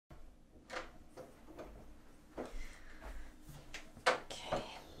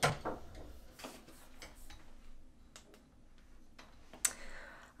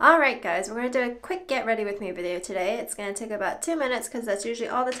Alright guys, we're going to do a quick get ready with me video today. It's going to take about 2 minutes because that's usually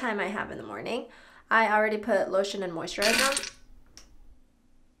all the time I have in the morning. I already put lotion and moisturizer on.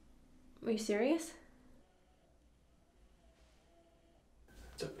 Are you serious?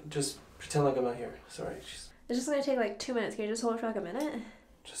 Just pretend like I'm not here. Sorry. It's just going to take like 2 minutes. Can you just hold for like a minute?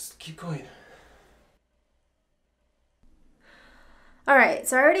 Just keep going. Alright,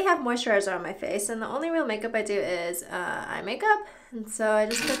 so I already have moisturizer on my face, and the only real makeup I do is eye makeup. And so I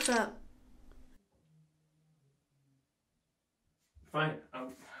just put some... Fine,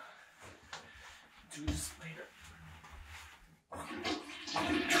 I'll do this later.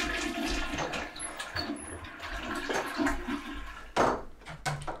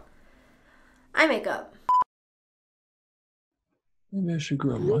 Eye makeup. Maybe I should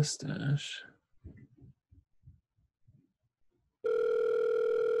grow a mustache.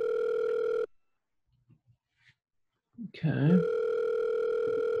 Okay.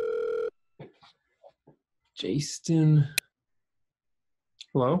 Jason.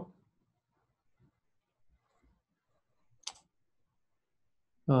 Hello?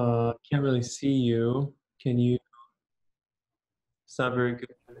 Can't really see you. Can you? It's not very good.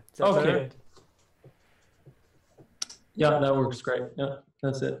 Okay. Better? Yeah, that works great. Yeah,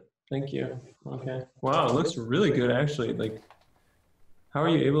 that's it. Thank you. Okay. Wow, it looks really good actually. Like, how are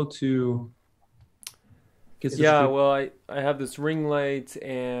you able to get such Yeah, good... well, I have this ring light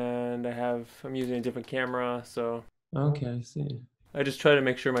and I'm using a different camera, so Okay, I see. I just try to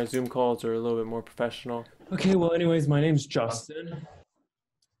make sure my Zoom calls are a little bit more professional. Okay, well, anyways, my name's Justin.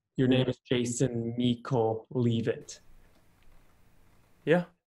 Your name is Jason Miko. Leave it. Yeah.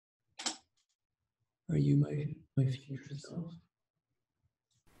 Are you my future self?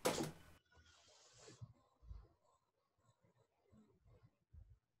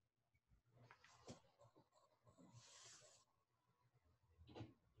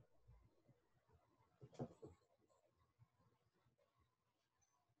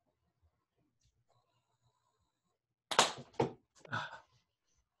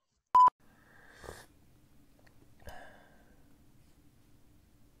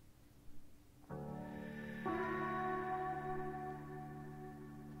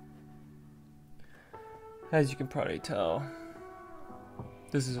 As you can probably tell,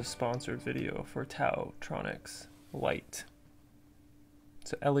 this is a sponsored video for Taotronics light.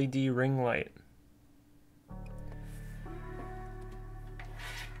 It's an LED ring light.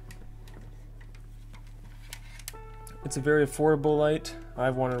 It's a very affordable light.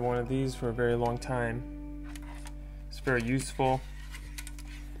 I've wanted one of these for a very long time. It's very useful.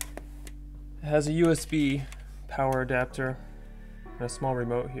 It has a USB power adapter and a small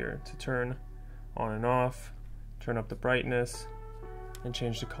remote here to turn on and off, turn up the brightness, and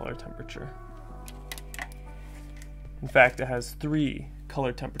change the color temperature. In fact, it has 3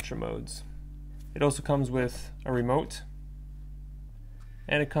 color temperature modes. It also comes with a remote,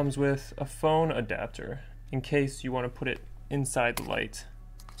 and it comes with a phone adapter in case you want to put it inside the light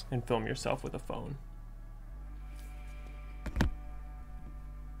and film yourself with a phone.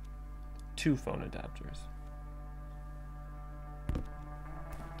 2 phone adapters.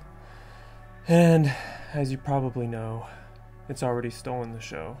 And as you probably know, it's already stolen the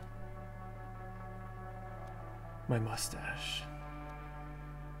show. My mustache.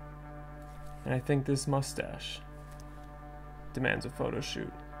 And I think this mustache demands a photo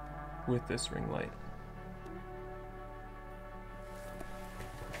shoot with this ring light.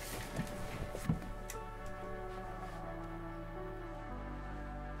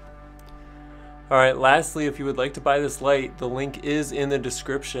 Alright, lastly, if you would like to buy this light, the link is in the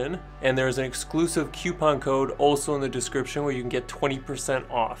description, and there's an exclusive coupon code also in the description where you can get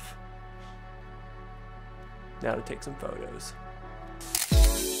 20% off. Now to take some photos.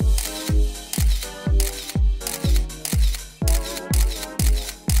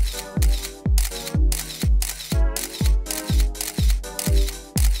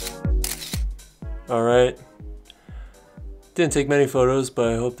 Alright, didn't take many photos, but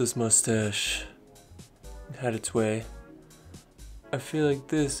I hope this mustache had its way. I feel like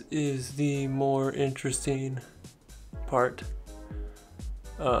this is the more interesting part.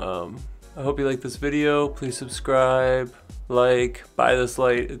 I hope you like this video. Please subscribe, like, buy this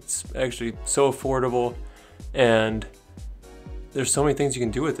light. It's actually so affordable, and there's so many things you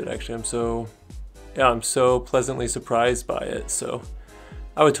can do with it. Actually, I'm so pleasantly surprised by it. So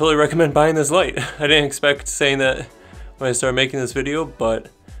I would totally recommend buying this light. I didn't expect saying that when I started making this video, but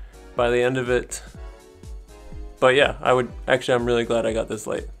by the end of it, but yeah, I'm really glad I got this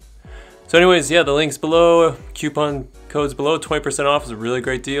light. So anyways, yeah, the link's below, coupon code's below, 20% off is a really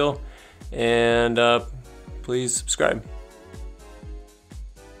great deal, and please subscribe.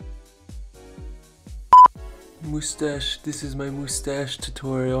 Mustache. This is my mustache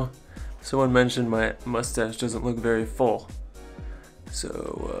tutorial. Someone mentioned my mustache doesn't look very full.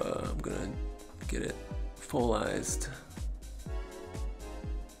 So I'm gonna get it fullized.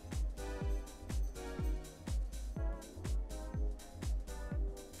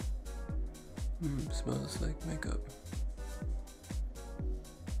 Smells like makeup.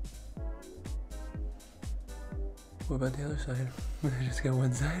 What about the other side? I just got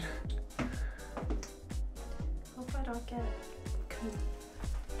one side. Hope I don't get good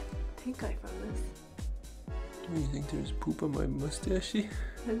pink eye from this. Do you think there's poop on my mustache?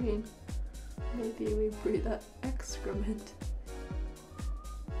 I mean, maybe we breathe that excrement.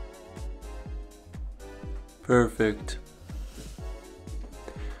 Perfect.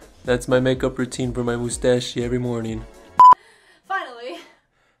 That's my makeup routine for my mustache every morning. Finally!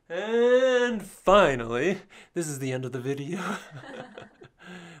 And finally, this is the end of the video.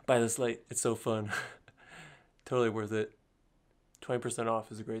 Buy this light, it's so fun. Totally worth it. 20%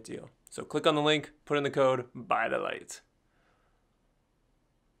 off is a great deal. So click on the link, put in the code, buy the light.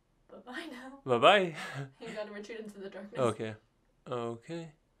 Bye-bye now. Bye-bye. You gotta retreat into the darkness. Okay. Okay.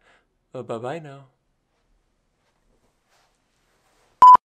 Bye-bye now.